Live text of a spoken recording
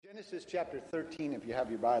Genesis chapter 13, if you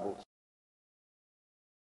have your Bibles.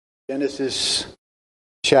 Genesis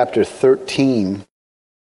chapter 13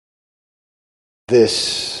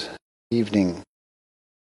 this evening.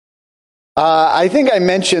 I think I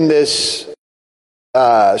mentioned this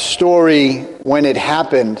story when it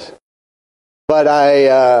happened, but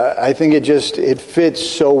I think it fits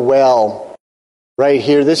so well right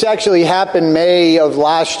here. This actually happened May of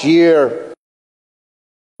last year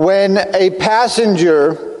when a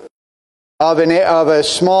passenger of a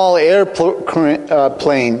small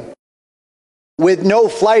airplane with no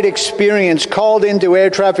flight experience called into air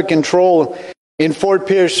traffic control in Fort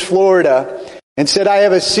Pierce, Florida, and said, "I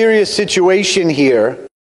have a serious situation here.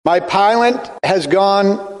 My pilot has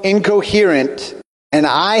gone incoherent, and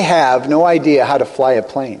I have no idea how to fly a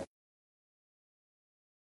plane."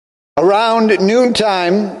 Around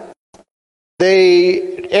noontime, the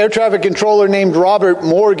air traffic controller named Robert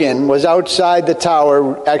Morgan was outside the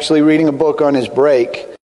tower, actually reading a book on his break,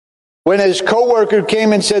 when his coworker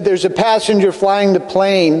came and said, "There's a passenger flying the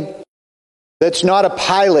plane that's not a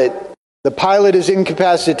pilot. The pilot is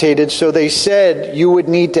incapacitated, so they said you would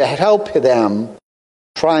need to help them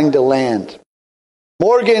trying to land."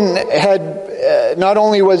 Morgan had, not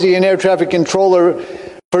only was he an air traffic controller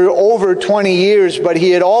for over 20 years, but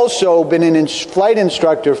he had also been a flight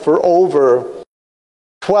instructor for over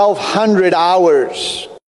 1,200 hours.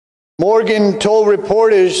 Morgan told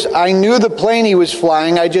reporters, "I knew the plane he was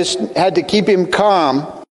flying. I just had to keep him calm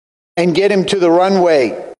and get him to the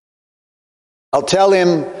runway. I'll tell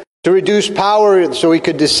him to reduce power so he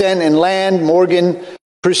could descend and land." Morgan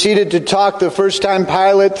proceeded to talk the first-time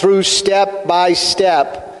pilot through step by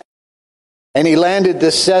step, and he landed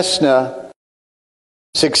the Cessna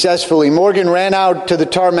successfully. Morgan ran out to the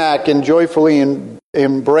tarmac and joyfully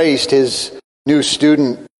embraced his new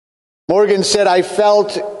student. Morgan said, "I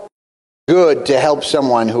felt good to help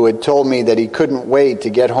someone who had told me that he couldn't wait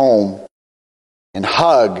to get home and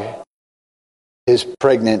hug his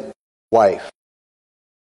pregnant wife."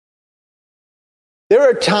 There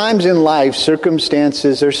are times in life,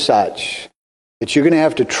 circumstances are such that you're going to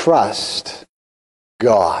have to trust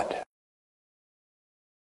God.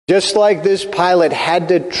 Just like this pilot had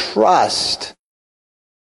to trust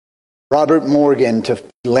Robert Morgan to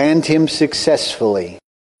land him successfully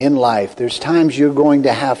in life, there's times you're going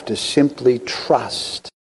to have to simply trust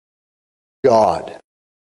God.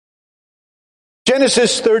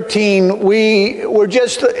 Genesis 13,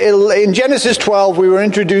 in Genesis 12, we were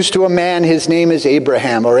introduced to a man. His name is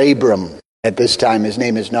Abraham, or Abram. At this time, his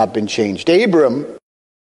name has not been changed. Abram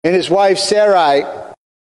and his wife Sarai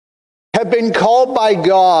have been called by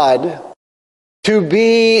God to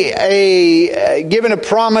be given a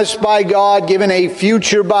promise by God, given a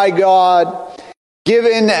future by God,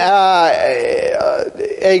 given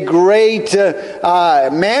a great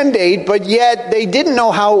mandate, but yet they didn't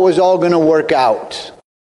know how it was all going to work out.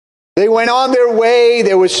 They went on their way.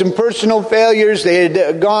 There was some personal failures. They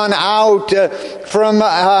had gone out from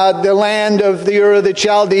the land of the Ur of the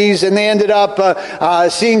Chaldees, and they ended up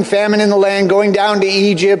seeing famine in the land, going down to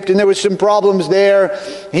Egypt, and there was some problems there.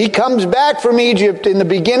 He comes back from Egypt in the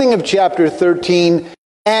beginning of chapter 13,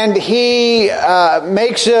 and he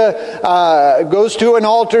goes to an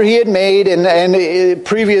altar he had made and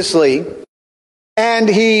previously, and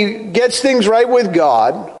he gets things right with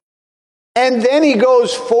God. And then he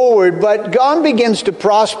goes forward, but God begins to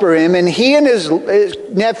prosper him, and he and his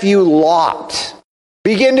nephew Lot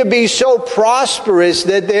begin to be so prosperous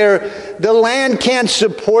that the land can't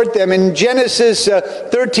support them. In Genesis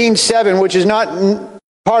 13:7, which is not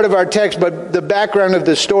part of our text, but the background of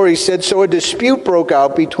the story said, "So a dispute broke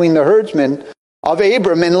out between the herdsmen of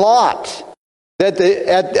Abram and Lot.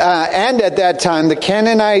 And at that time, the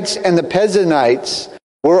Canaanites and the Perizzites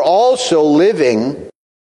were also living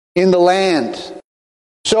in the land."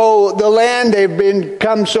 So the land, they've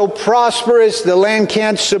become so prosperous, the land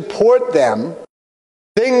can't support them.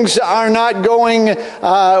 Things are not going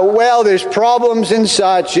well. There's problems and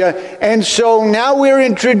such. And so now we're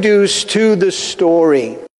introduced to the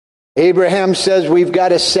story. Abraham says, "We've got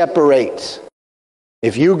to separate.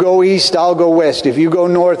 If you go east, I'll go west. If you go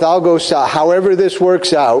north, I'll go south. However this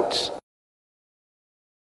works out."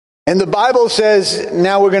 And the Bible says,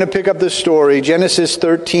 now we're going to pick up the story. Genesis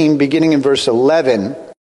 13, beginning in verse 11.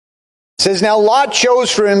 It says, "Now Lot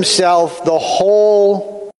chose for himself the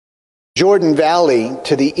whole Jordan Valley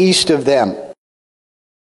to the east of them.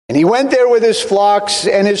 And he went there with his flocks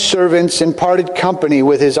and his servants and parted company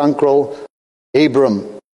with his uncle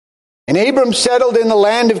Abram. And Abram settled in the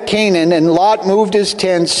land of Canaan, and Lot moved his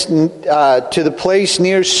tents to the place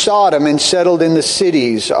near Sodom and settled in the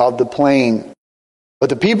cities of the plain. But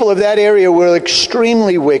the people of that area were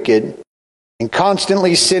extremely wicked and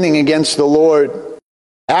constantly sinning against the Lord.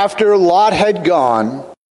 After Lot had gone,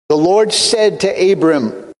 the Lord said to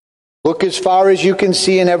Abram, "Look as far as you can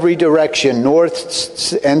see in every direction,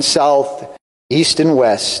 north and south, east and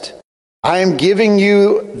west. I am giving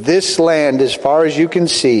you this land as far as you can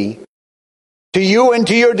see, to you and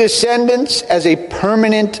to your descendants as a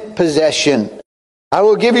permanent possession. I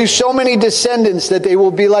will give you so many descendants that they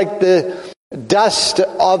will be like the dust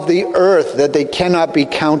of the earth, that they cannot be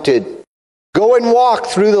counted. Go and walk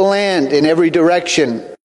through the land in every direction,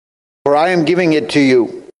 for I am giving it to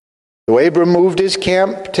you." So Abram moved his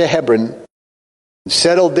camp to Hebron and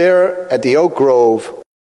settled there at the oak grove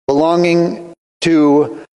belonging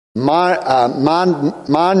to Manra,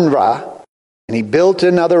 and he built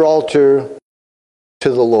another altar to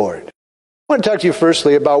the Lord. I want to talk to you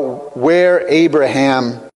firstly about where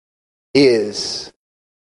Abraham is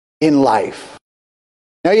in life.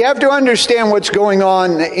 Now you have to understand what's going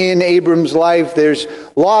on in Abram's life. There's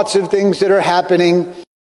lots of things that are happening.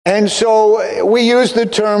 And so we use the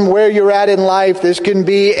term where you're at in life. This can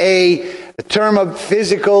be a term of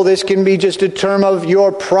physical. This can be just a term of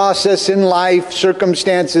your process in life,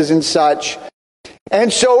 circumstances and such.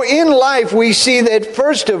 And so in life we see that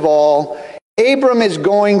first of all, Abram is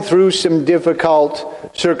going through some difficult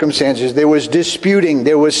circumstances. There was disputing,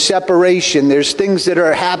 there was separation, there's things that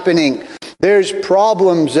are happening, there's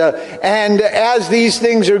problems. And as these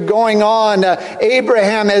things are going on,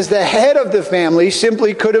 Abraham, as the head of the family,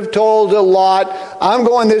 simply could have told Lot, "I'm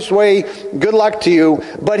going this way, good luck to you."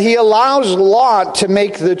 But he allows Lot to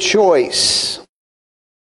make the choice.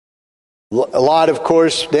 Lot, of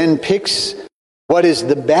course, then picks what is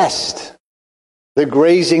the best. The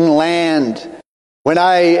grazing land. When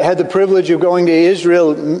I had the privilege of going to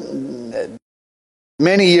Israel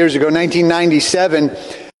many years ago, 1997,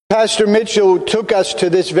 Pastor Mitchell took us to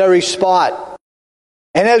this very spot.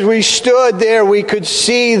 And as we stood there, we could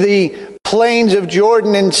see the plains of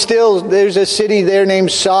Jordan, and still there's a city there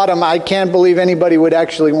named Sodom. I can't believe anybody would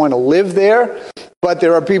actually want to live there, but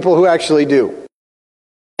there are people who actually do.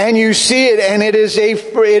 And you see it, and it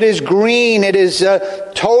is green. It is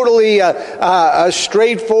totally a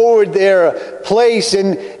straightforward there place.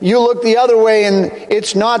 And you look the other way, and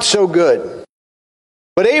it's not so good.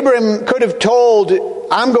 But Abram could have told,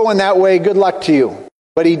 "I'm going that way, good luck to you."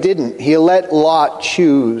 But he didn't. He let Lot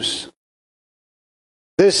choose.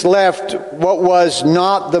 This left what was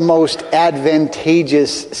not the most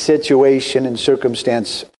advantageous situation and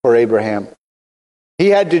circumstance for Abraham. He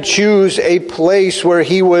had to choose a place where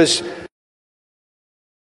he was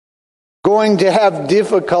going to have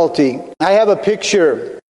difficulty. I have a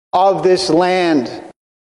picture of this land.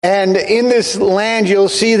 And in this land, you'll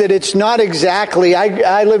see that it's not exactly...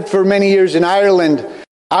 I lived for many years in Ireland.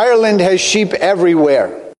 Ireland has sheep everywhere.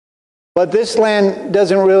 But this land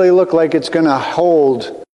doesn't really look like it's going to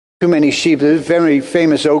hold too many sheep. There's a very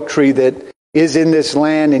famous oak tree that is in this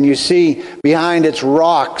land, and you see behind its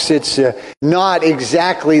rocks, it's not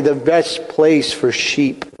exactly the best place for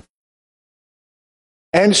sheep.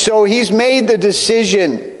 And so he's made the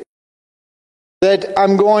decision that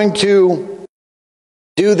I'm going to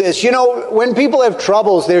do this. You know, when people have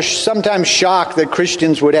troubles, they're sometimes shocked that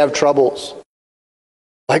Christians would have troubles.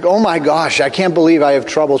 Like, oh my gosh, I can't believe I have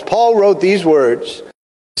troubles. Paul wrote these words,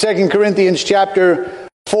 2 Corinthians chapter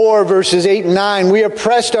 4 verses 8 and 9, "We are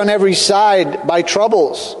pressed on every side by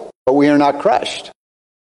troubles, but we are not crushed.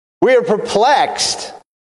 We are perplexed,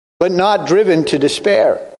 but not driven to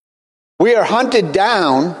despair. We are hunted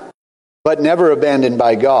down, but never abandoned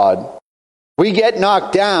by God. We get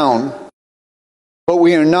knocked down, but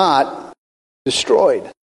we are not destroyed."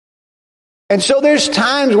 And so there's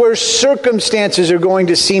times where circumstances are going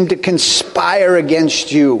to seem to conspire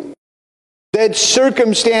against you. That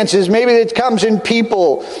circumstances, maybe it comes in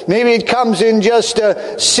people, maybe it comes in just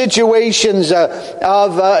situations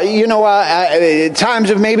of times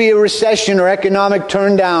of maybe a recession or economic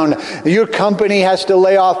turndown. Your company has to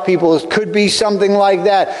lay off people. It could be something like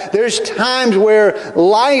that. There's times where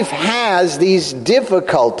life has these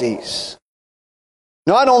difficulties.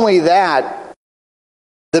 Not only that,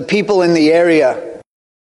 the people in the area,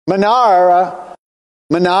 Manara,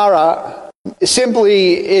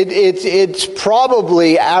 simply, it's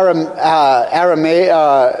probably Aramaic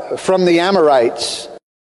from the Amorites.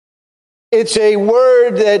 It's a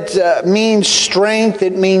word that means strength.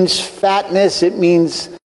 It means fatness. It means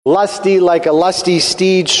lusty, like a lusty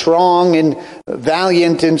steed, strong and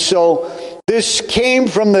valiant. And so this came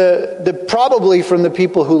from probably from the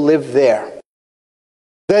people who lived there.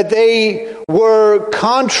 that they were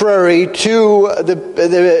contrary to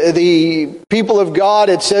the people of God.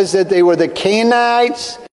 It says that they were the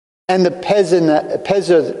Canaanites and the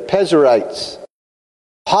Pezerites,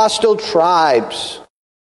 hostile tribes.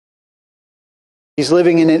 He's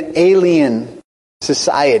living in an alien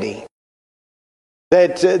society.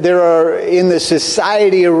 That there are, in the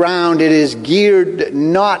society around, it is geared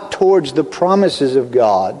not towards the promises of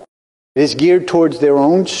God. It is geared towards their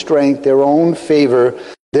own strength, their own favor,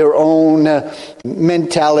 their own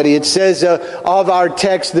mentality. It says of our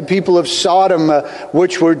text, the people of Sodom,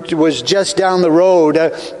 which was just down the road,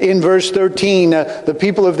 in verse 13, the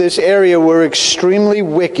people of this area were extremely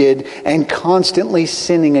wicked and constantly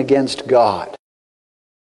sinning against God.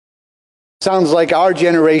 Sounds like our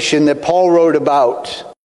generation that Paul wrote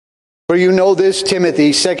about. For you know this,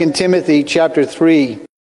 Timothy, 2 Timothy chapter 3,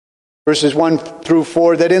 verses 1 through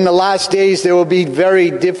 4, that in the last days there will be very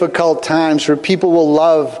difficult times, for people will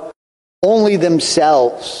love only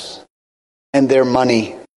themselves and their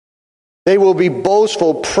money. They will be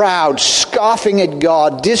boastful, proud, scoffing at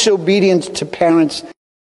God, disobedient to parents,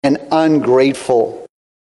 and ungrateful.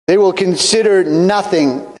 They will consider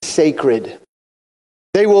nothing sacred.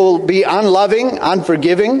 They will be unloving,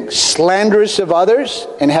 unforgiving, slanderous of others,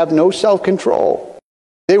 and have no self-control.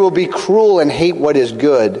 They will be cruel and hate what is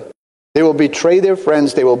good. They will betray their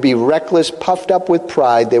friends. They will be reckless, puffed up with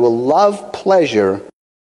pride. They will love pleasure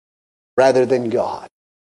rather than God.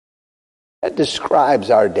 That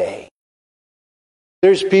describes our day.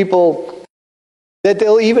 There's people that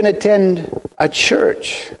they'll even attend a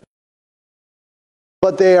church,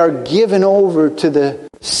 but they are given over to the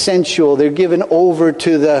sensual. They're given over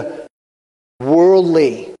to the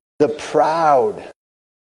worldly, the proud.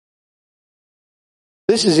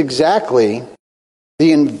 This is exactly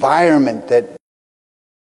the environment that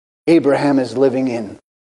Abraham is living in.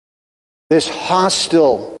 This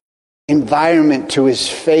hostile environment to his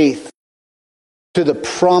faith, to the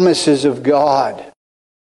promises of God.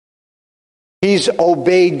 He's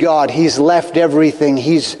obeyed God. He's left everything.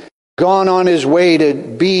 He's gone on his way to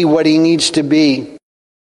be what he needs to be.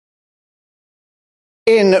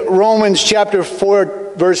 In Romans chapter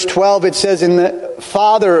 4, verse 12, it says, in the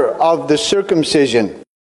father of the circumcision,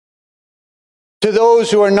 to those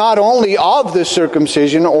who are not only of the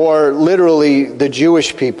circumcision, or literally the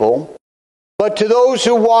Jewish people, but to those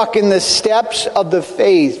who walk in the steps of the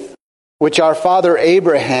faith which our father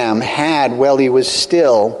Abraham had while he was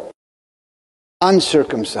still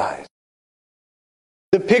uncircumcised.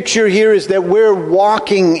 The picture here is that we're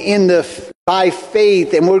walking by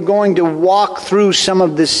faith, and we're going to walk through some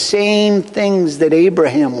of the same things that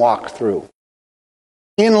Abraham walked through.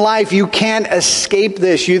 In life, you can't escape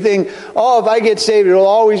this. You think, oh, if I get saved, it'll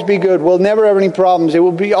always be good. We'll never have any problems. It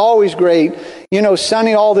will be always great.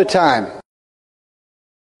 Sunny all the time.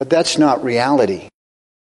 But that's not reality.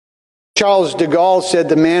 Charles de Gaulle said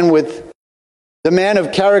the man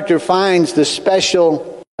of character finds the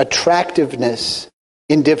special attractiveness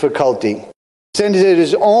in difficulty. Since it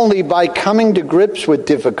is only by coming to grips with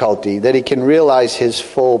difficulty that he can realize his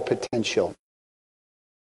full potential.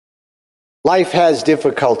 Life has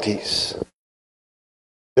difficulties.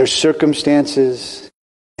 There's circumstances,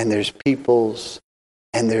 and there's peoples,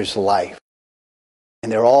 and there's life.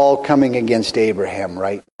 And they're all coming against Abraham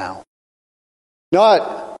right now.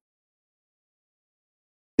 Not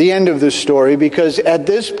the end of the story, because at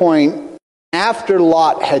this point, after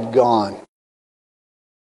Lot had gone,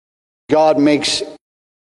 God makes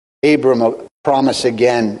Abram a promise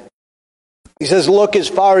again. He says, look as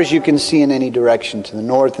far as you can see in any direction, to the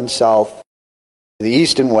north and south, to the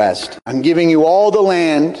east and west. I'm giving you all the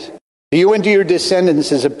land, to you and to your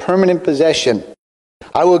descendants as a permanent possession.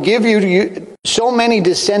 I will give you so many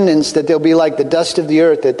descendants that they'll be like the dust of the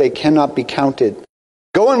earth, that they cannot be counted.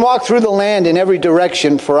 Go and walk through the land in every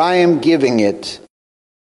direction, for I am giving it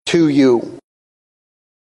to you.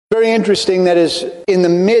 Very interesting that is in the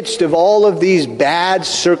midst of all of these bad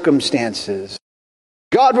circumstances,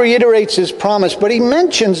 God reiterates his promise, but he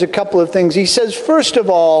mentions a couple of things. He says, first of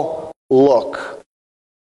all, look.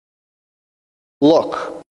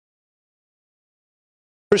 Look.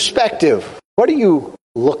 Perspective. What are you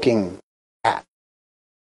looking at?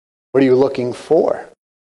 What are you looking for?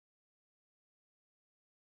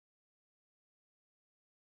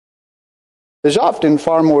 There's often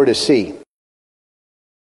far more to see.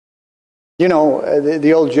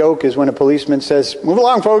 The old joke is when a policeman says, move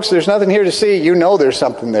along, folks, there's nothing here to see. You know there's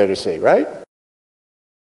something there to see, right?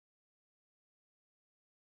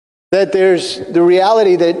 That there's the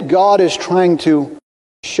reality that God is trying to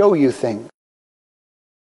show you things.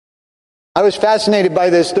 I was fascinated by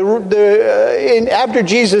this. After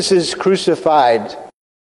Jesus is crucified,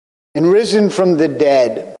 and risen from the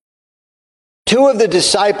dead. Two of the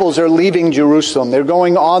disciples are leaving Jerusalem. They're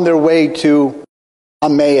going on their way to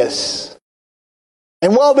Emmaus.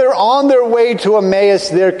 And while they're on their way to Emmaus,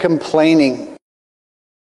 they're complaining.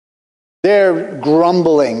 They're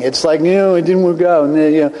grumbling. It's like, it didn't work out.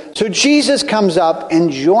 And So Jesus comes up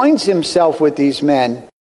and joins himself with these men.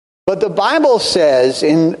 But the Bible says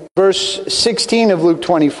in verse 16 of Luke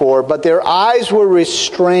 24, but their eyes were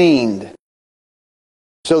restrained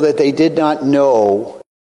so that they did not know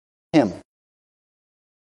him.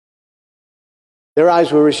 Their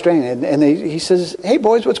eyes were restrained. And he says, hey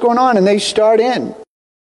boys, what's going on? And they start in.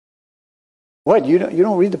 What, you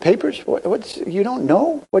don't read the papers? You don't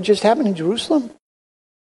know what just happened in Jerusalem?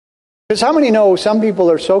 Because how many know some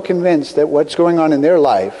people are so convinced that what's going on in their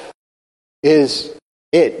life is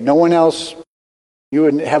it? No one else, you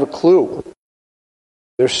wouldn't have a clue.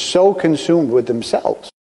 They're so consumed with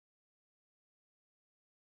themselves.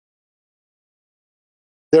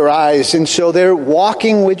 Their eyes, and so they're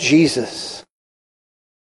walking with Jesus.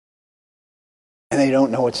 And they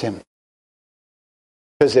don't know it's him.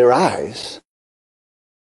 Because their eyes,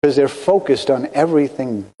 because they're focused on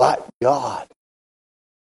everything but God.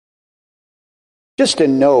 Just a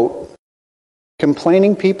note,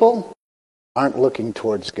 complaining people aren't looking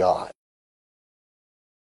towards God.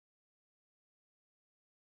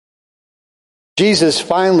 Jesus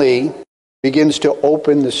finally begins to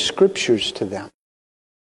open the scriptures to them.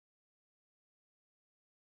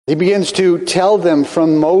 He begins to tell them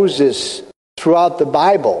from Moses throughout the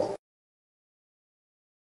Bible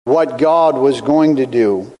what God was going to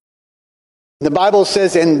do. The Bible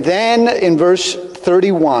says, and then in verse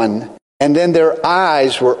 31, and then their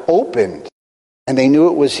eyes were opened, and they knew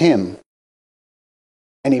it was him,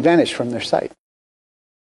 and he vanished from their sight.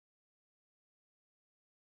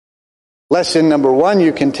 Lesson number 1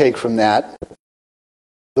 you can take from that,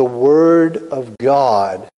 the Word of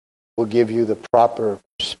God will give you the proper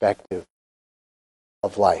perspective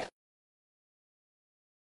of life.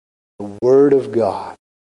 The Word of God.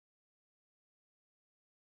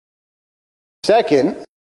 Second,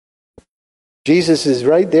 Jesus is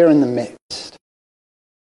right there in the midst.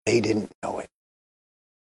 They didn't know it.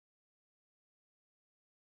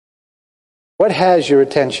 What has your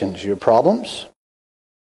attention? Your problems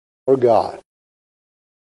or God?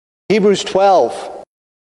 Hebrews 12,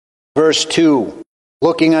 verse 2.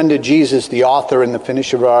 Looking unto Jesus, the author and the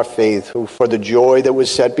finisher of our faith, who for the joy that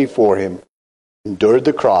was set before him endured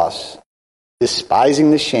the cross, despising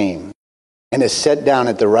the shame, and is set down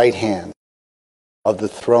at the right hand of the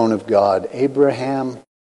throne of God. Abram,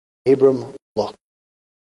 look.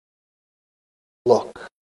 Look.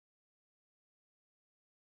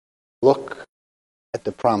 Look at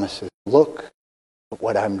the promises. Look at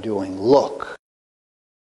what I'm doing. Look.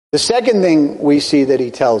 The second thing we see that he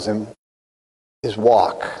tells him is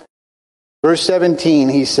walk. Verse 17,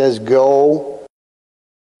 he says, go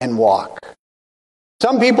and walk.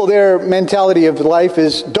 Some people, their mentality of life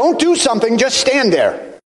is, don't do something, just stand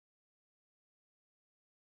there.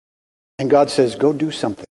 And God says, go do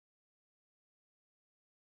something.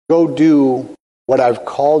 Go do what I've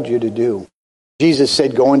called you to do. Jesus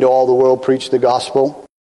said, go into all the world, preach the gospel.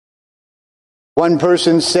 One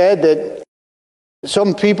person said that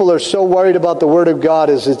some people are so worried about the Word of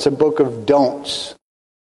God as it's a book of don'ts.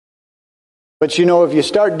 But if you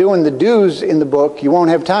start doing the do's in the book, you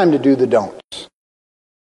won't have time to do the don'ts.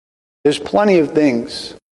 There's plenty of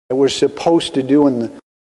things that we're supposed to do in the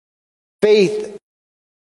faith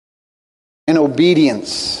and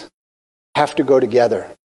obedience have to go together.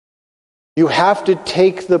 You have to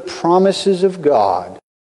take the promises of God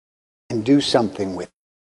and do something with them.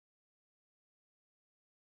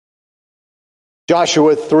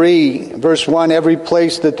 Joshua 3, verse 1, every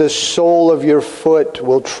place that the sole of your foot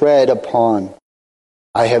will tread upon,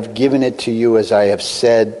 I have given it to you as I have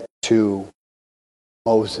said to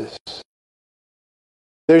Moses.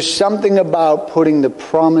 There's something about putting the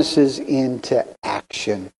promises into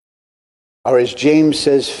action. Or as James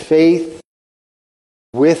says, faith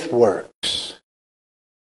with works.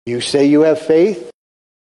 You say you have faith?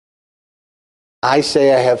 I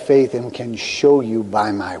say I have faith and can show you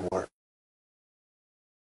by my work.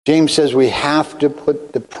 James says we have to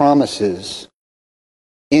put the promises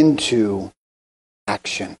into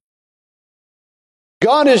action.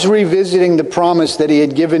 God is revisiting the promise that he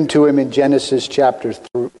had given to him in Genesis chapter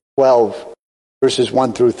 12, verses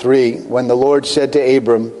 1 through 3, when the Lord said to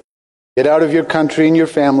Abram, get out of your country and your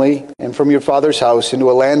family and from your father's house into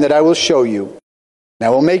a land that I will show you. And I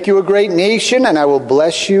will make you a great nation, and I will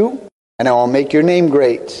bless you, and I will make your name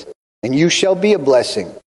great, and you shall be a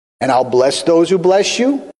blessing. And I'll bless those who bless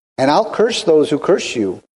you, and I'll curse those who curse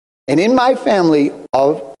you. And in my family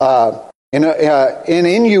and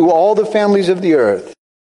in you all the families of the earth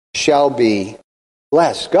shall be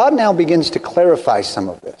blessed. God now begins to clarify some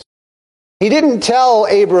of this. He didn't tell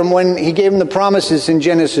Abram when he gave him the promises in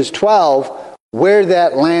Genesis 12 where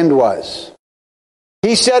that land was.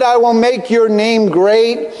 He said, I will make your name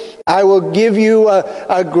great. I will give you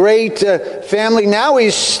a great family. Now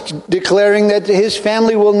he's declaring that his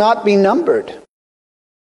family will not be numbered.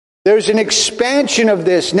 There's an expansion of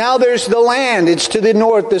this. Now there's the land. It's to the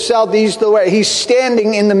north, the south, the east, the west. He's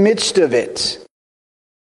standing in the midst of it.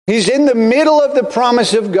 He's in the middle of the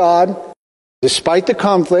promise of God, despite the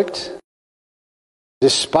conflict,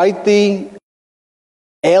 despite the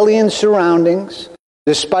alien surroundings,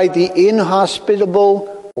 despite the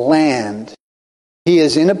inhospitable land. He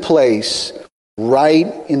is in a place right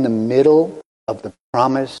in the middle of the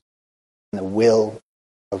promise and the will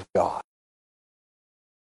of God.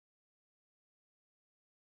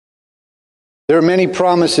 There are many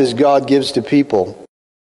promises God gives to people,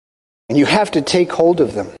 and you have to take hold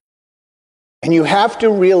of them. And you have to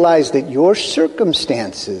realize that your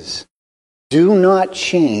circumstances do not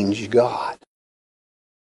change God.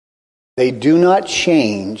 They do not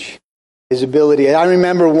change His ability. I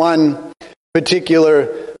remember one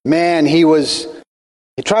particular man, he was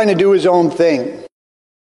trying to do his own thing.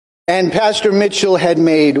 And Pastor Mitchell had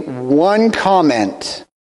made one comment,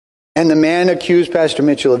 and the man accused Pastor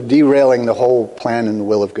Mitchell of derailing the whole plan and the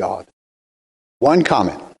will of God. One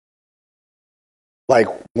comment. Like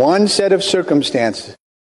one set of circumstances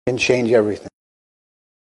can change everything.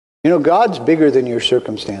 You know, God's bigger than your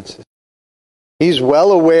circumstances. He's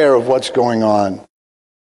well aware of what's going on.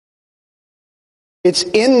 It's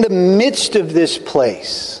in the midst of this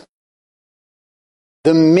place,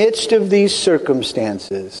 the midst of these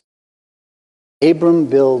circumstances, Abram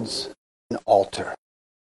builds an altar.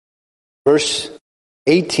 Verse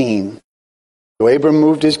 18, so Abram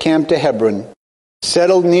moved his camp to Hebron,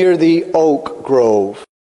 settled near the oak grove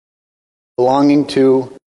belonging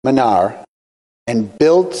to Manar, and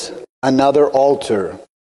built another altar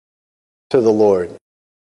to the Lord.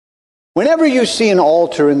 Whenever you see an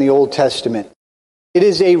altar in the Old Testament, it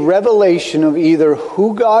is a revelation of either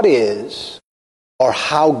who God is or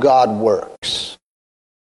how God works.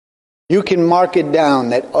 You can mark it down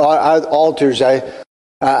that altars,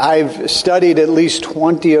 I've studied at least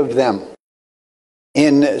 20 of them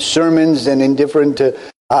in sermons and in different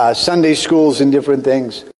Sunday schools and different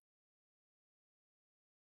things.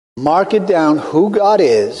 Mark it down who God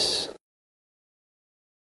is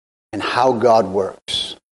and how God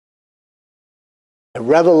works. A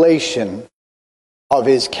revelation of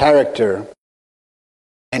His character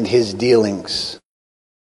and His dealings.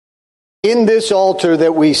 In this altar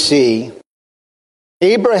that we see,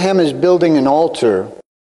 Abraham is building an altar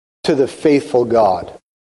to the faithful God.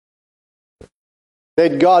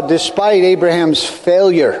 That God, despite Abraham's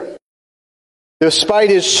failure, despite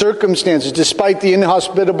his circumstances, despite the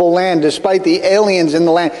inhospitable land, despite the aliens in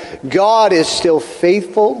the land, God is still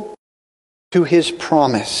faithful to His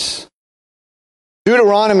promise.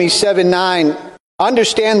 Deuteronomy 7:9,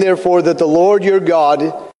 understand therefore that the Lord your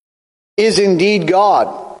God is indeed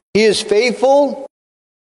God. He is faithful.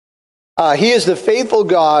 He is the faithful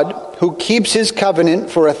God who keeps His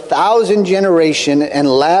covenant for 1,000 generations and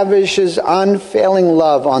lavishes unfailing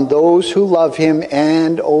love on those who love Him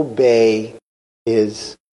and obey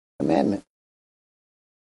His commandment.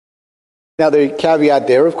 Now the caveat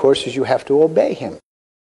there, of course, is you have to obey Him.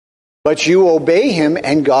 But you obey Him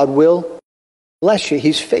and God will bless you.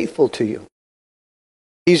 He's faithful to you.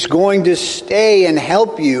 He's going to stay and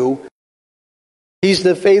help you. He's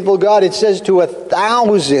the faithful God. It says to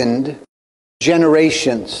 1,000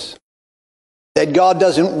 generations that God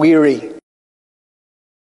doesn't weary.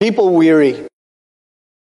 People weary.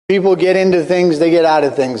 People get into things, they get out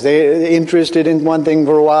of things. They're interested in one thing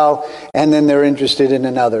for a while, and then they're interested in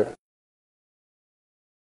another.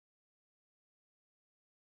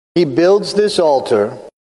 He builds this altar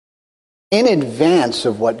in advance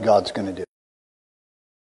of what God's going to do.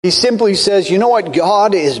 He simply says, you know what?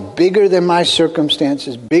 God is bigger than my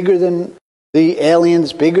circumstances, bigger than the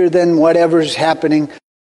aliens, bigger than whatever's happening.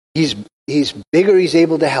 He's bigger. He's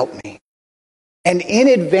able to help me. And in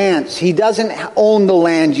advance, He doesn't own the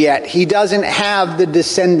land yet. He doesn't have the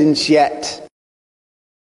descendants yet.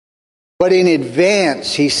 But in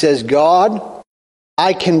advance, He says, God,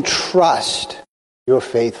 I can trust you're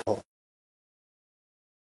faithful.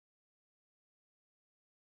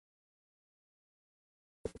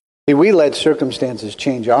 See, we let circumstances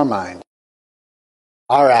change our mind,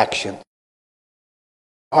 our action,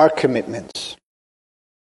 our commitments.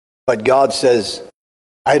 But God says,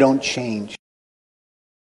 I don't change.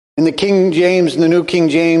 In the King James, the New King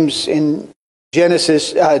James, in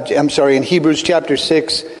Hebrews chapter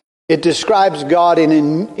 6, it describes God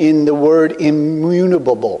in the word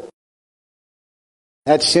immutable.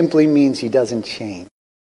 That simply means he doesn't change.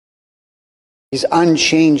 He's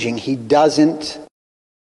unchanging. He doesn't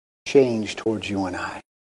change towards you and I.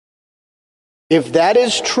 If that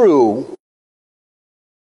is true,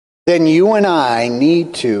 then you and I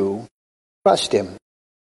need to trust him.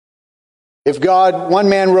 One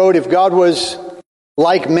man wrote, if God was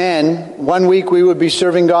like men, one week we would be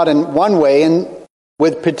serving God in one way and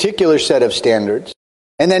with a particular set of standards.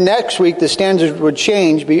 And then next week the standards would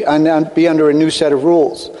change, be under a new set of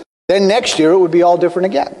rules. Then next year it would be all different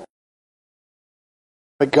again.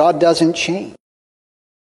 But God doesn't change.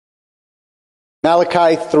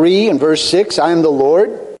 Malachi 3 and verse 6, I am the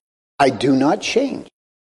Lord, I do not change.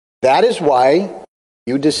 That is why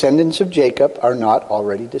you descendants of Jacob are not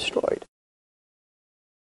already destroyed.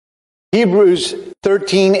 Hebrews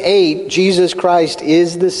 13:8, Jesus Christ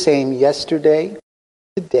is the same yesterday,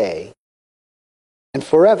 today, and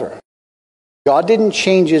forever. God didn't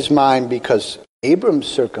change his mind because Abram's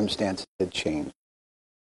circumstances had changed.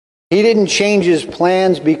 He didn't change his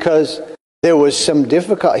plans because there was some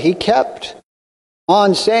difficulty. He kept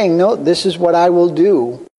on saying, no, this is what I will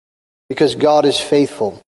do because God is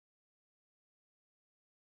faithful.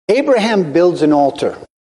 Abraham builds an altar.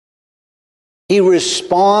 He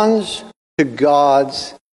responds to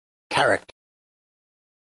God's character.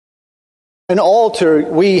 An altar,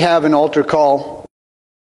 we have an altar call.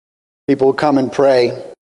 People will come and pray.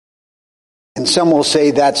 And some will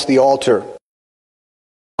say that's the altar.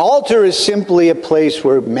 Altar is simply a place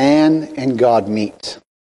where man and God meet.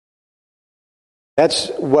 That's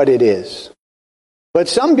what it is. But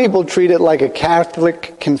some people treat it like a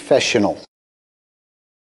Catholic confessional.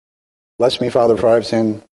 Bless me, Father, for I've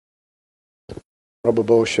sinned.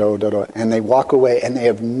 And they walk away and they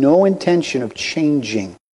have no intention of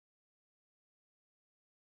changing.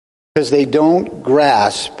 Because they don't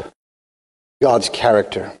grasp God's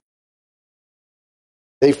character.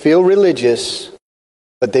 They feel religious,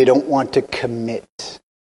 but they don't want to commit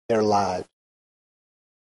their lives.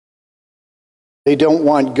 They don't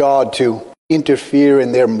want God to interfere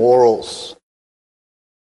in their morals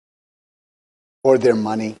or their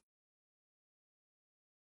money.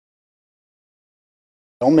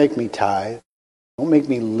 Don't make me tithe. Don't make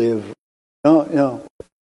me live. No.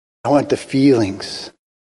 I want the feelings.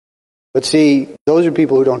 But see, those are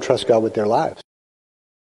people who don't trust God with their lives.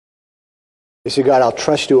 They say, God, I'll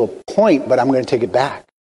trust you to a point, but I'm going to take it back.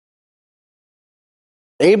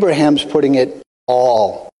 Abraham's putting it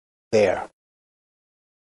all there.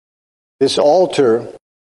 This altar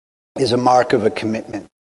is a mark of a commitment.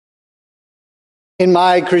 In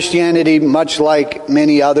my Christianity, much like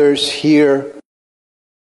many others here,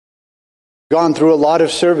 gone through a lot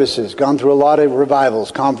of services, gone through a lot of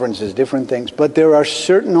revivals, conferences, different things. But there are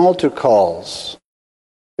certain altar calls.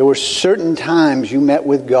 There were certain times you met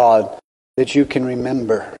with God that you can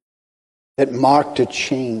remember that marked a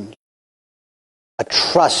change, a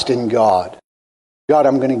trust in God. God,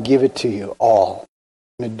 I'm going to give it to you all.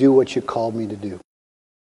 I'm going to do what you called me to do.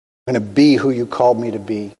 I'm going to be who you called me to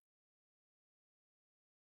be.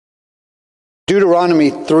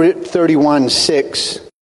 Deuteronomy 31:6.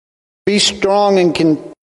 Be strong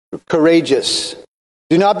and courageous.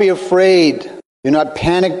 Do not be afraid. Do not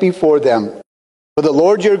panic before them. For the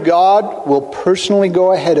Lord your God will personally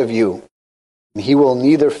go ahead of you. And he will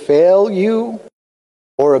neither fail you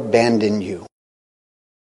or abandon you.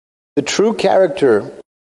 The true character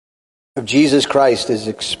of Jesus Christ is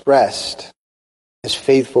expressed as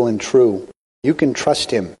faithful and true. You can trust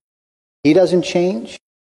him. He doesn't change,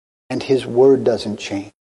 and his word doesn't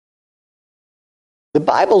change. The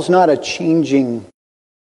Bible's not a changing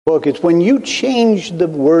book. It's when you change the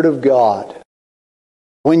word of God,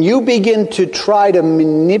 when you begin to try to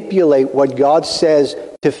manipulate what God says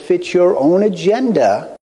to fit your own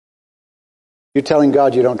agenda, you're telling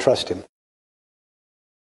God you don't trust him.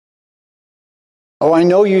 Oh, I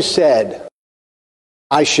know you said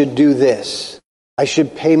I should do this. I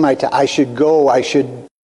should pay my tax. I should go.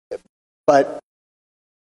 But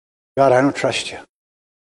God, I don't trust you.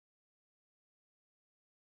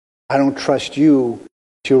 I don't trust you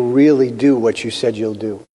to really do what you said you'll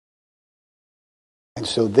do. And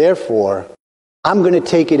so therefore, I'm going to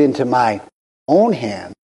take it into my own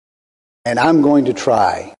hand, and I'm going to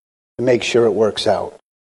try to make sure it works out.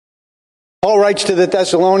 Paul writes to the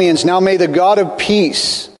Thessalonians, now may the God of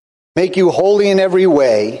peace make you holy in every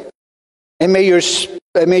way, and may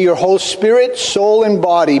your whole spirit, soul, and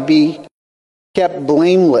body be kept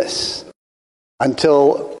blameless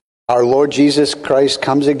until our Lord Jesus Christ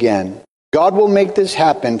comes again, God will make this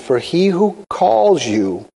happen, for he who calls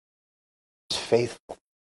you is faithful.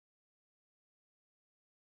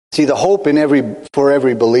 See, the hope for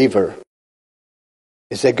every believer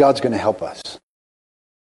is that God's going to help us.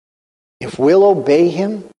 If we'll obey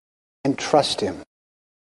him and trust him,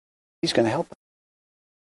 he's going to help us.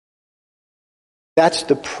 That's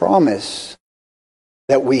the promise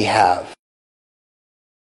that we have.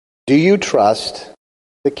 Do you trust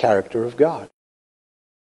the character of God?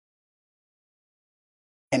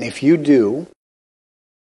 And if you do,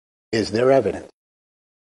 is there evidence?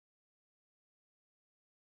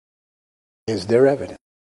 Is there evidence?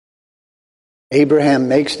 Abraham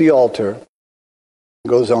makes the altar,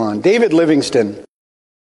 goes on. David Livingstone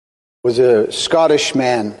was a Scottish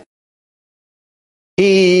man.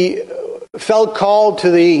 He felt called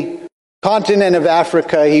to the continent of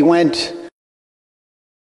Africa. He went.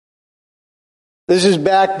 This is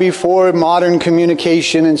back before modern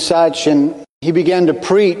communication and such, and he began to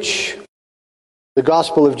preach the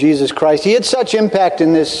gospel of Jesus Christ. He had such impact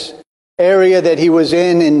in this area that he was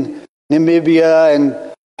in Namibia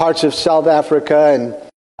and parts of South Africa and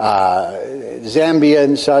Zambia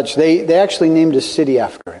and such. They actually named a city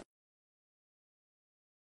after him.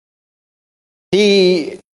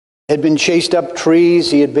 He had been chased up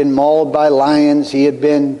trees. He had been mauled by lions. He had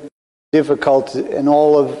been difficult and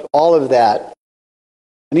all of that.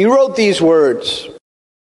 And he wrote these words.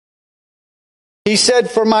 He said,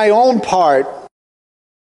 "For my own part,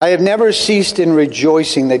 I have never ceased in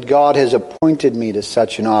rejoicing that God has appointed me to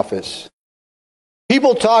such an office.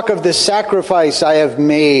 People talk of the sacrifice I have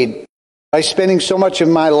made by spending so much of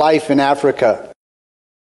my life in Africa.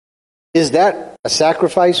 Is that a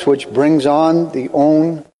sacrifice which brings on the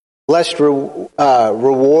own blessed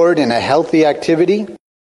reward in a healthy activity?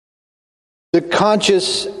 The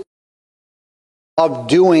conscious of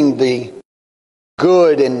doing the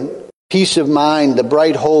good and peace of mind, the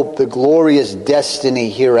bright hope, the glorious destiny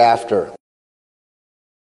hereafter.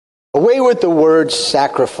 Away with the word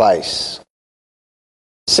sacrifice.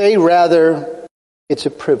 Say rather, it's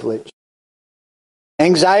a privilege.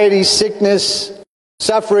 Anxiety, sickness,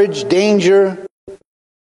 suffrage, danger,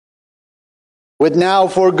 with now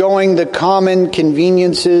foregoing the common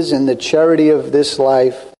conveniences and the charity of this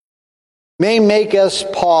life, may make us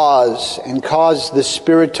pause and cause the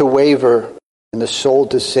spirit to waver and the soul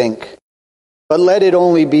to sink. But let it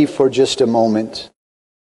only be for just a moment.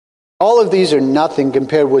 All of these are nothing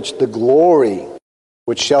compared with the glory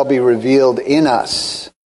which shall be revealed in us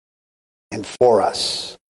and for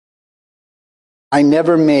us. I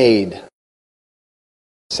never made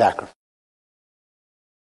sacrifice."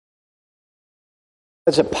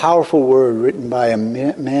 That's a powerful word written by a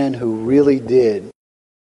man who really did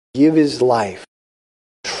give his life,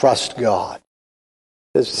 trust God.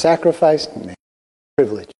 Does sacrifice?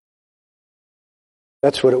 Privilege.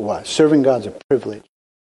 That's what it was. Serving God's a privilege.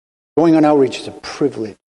 Going on outreach is a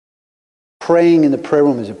privilege. Praying in the prayer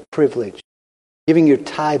room is a privilege. Giving your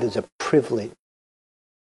tithe is a privilege.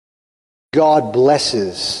 God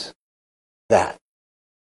blesses that.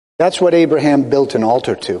 That's what Abraham built an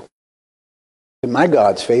altar to. And my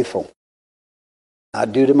God's faithful.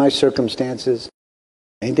 Not due to my circumstances,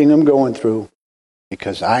 anything I'm going through,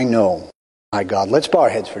 because I know my God. Let's bow our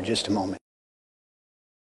heads for just a moment.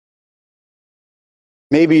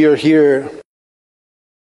 Maybe you're here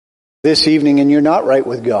this evening and you're not right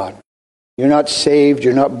with God. You're not saved.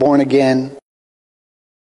 You're not born again.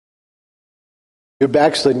 You're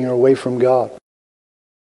backslidden. You're away from God.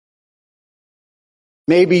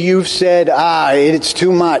 Maybe you've said, it's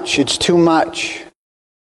too much. It's too much.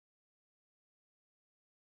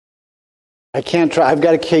 I can't try. I've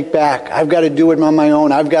got to kick back. I've got to do it on my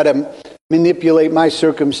own. I've got to manipulate my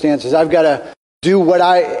circumstances. I've got to do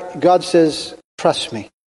what God says, trust me.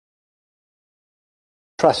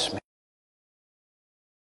 Trust me.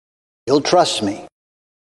 You'll trust me.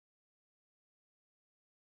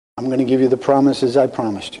 I'm going to give you the promises I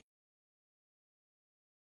promised you.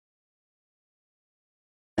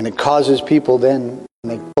 And it causes people then,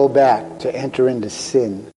 when they go back, to enter into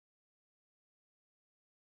sin.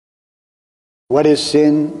 What is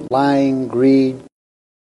sin? Lying, greed,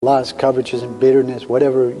 lust, covetousness, bitterness,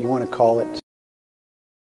 whatever you want to call it.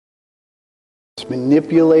 It's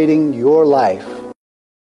manipulating your life,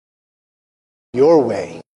 your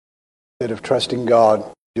way, instead of trusting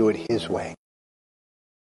God, do it His way.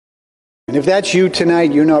 And if that's you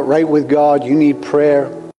tonight, you're not right with God, you need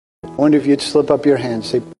prayer, I wonder if you'd slip up your hand,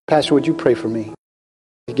 say, Pastor, would you pray for me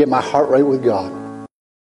to get my heart right with God?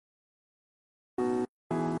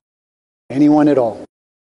 Anyone at all?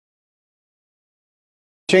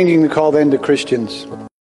 Changing the call then to Christians.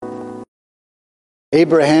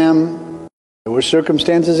 Abraham, there were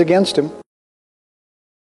circumstances against him.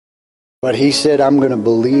 But he said, I'm going to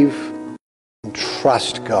believe and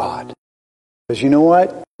trust God. Because you know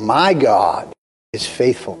what? My God is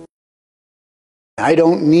faithful. I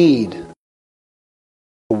don't need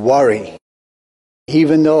to worry.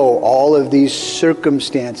 Even though all of these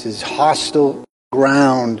circumstances, hostile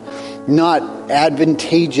ground, not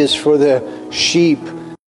advantageous for the sheep,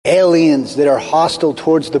 aliens that are hostile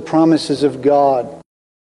towards the promises of God.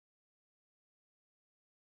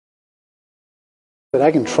 But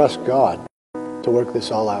I can trust God to work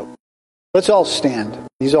this all out. Let's all stand.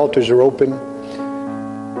 These altars are open.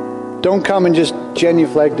 Don't come and just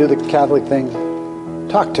genuflect, do the Catholic thing.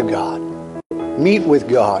 Talk to God. Meet with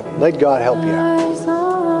God. Let God help you out. Eyes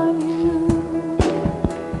on you,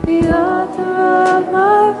 the author of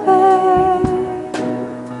my faith,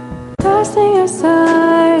 casting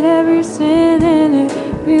aside every sin and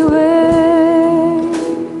every way.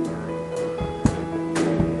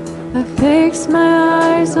 I fix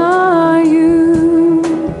my eyes on you,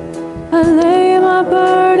 I lay my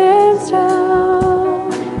burdens down,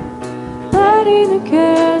 letting the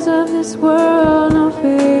cares of this world not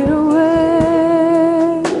fade away.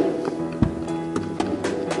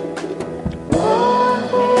 One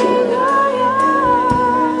thing I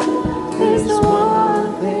ask is the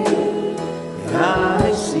one thing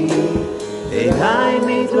I see, that I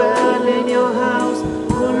may dwell in your house,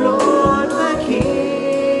 O Lord my King.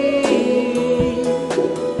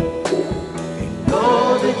 In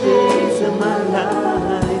all the days of my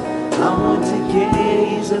life, I want to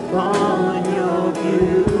gaze upon your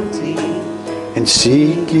beauty And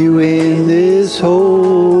seek you in this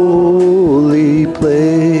holy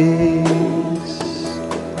place.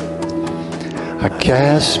 I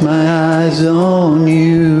cast my eyes on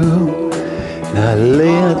you, the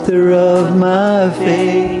author of my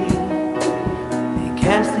faith. and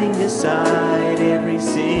casting aside every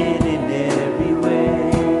sin and every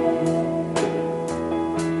way.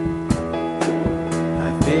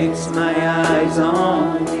 I fix my eyes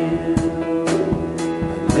on you,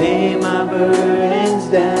 I lay my burdens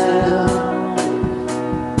down,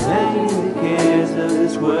 letting the cares of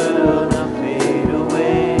this world not fade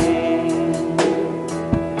away.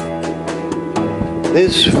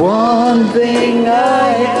 This one thing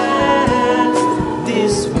I ask,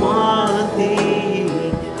 this one thing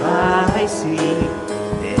I seek,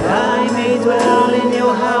 that I may dwell in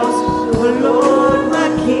your house, O Lord my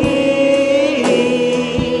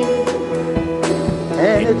King.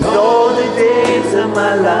 And all the days of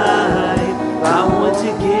my life, I want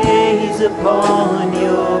to gaze upon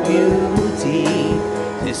your beauty,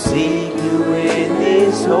 to seek you in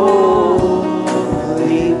this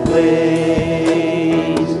holy place.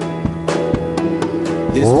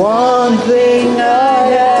 This one thing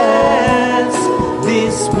I ask,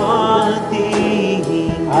 this one thing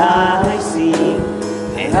I seek,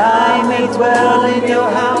 and I may dwell in your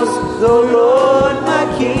house, O Lord my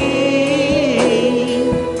King.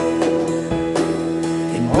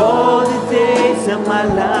 In all the days of my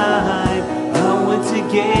life, I want to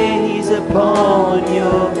gaze upon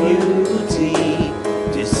your beauty,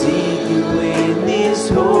 to seek you in this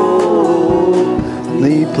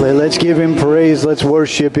holy play. Let's give him praise. Let's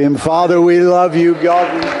worship him. Father, we love you, God.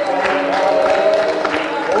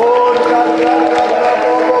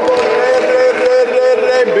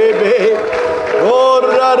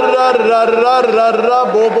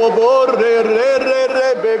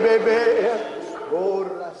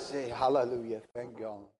 Hallelujah. Thank God.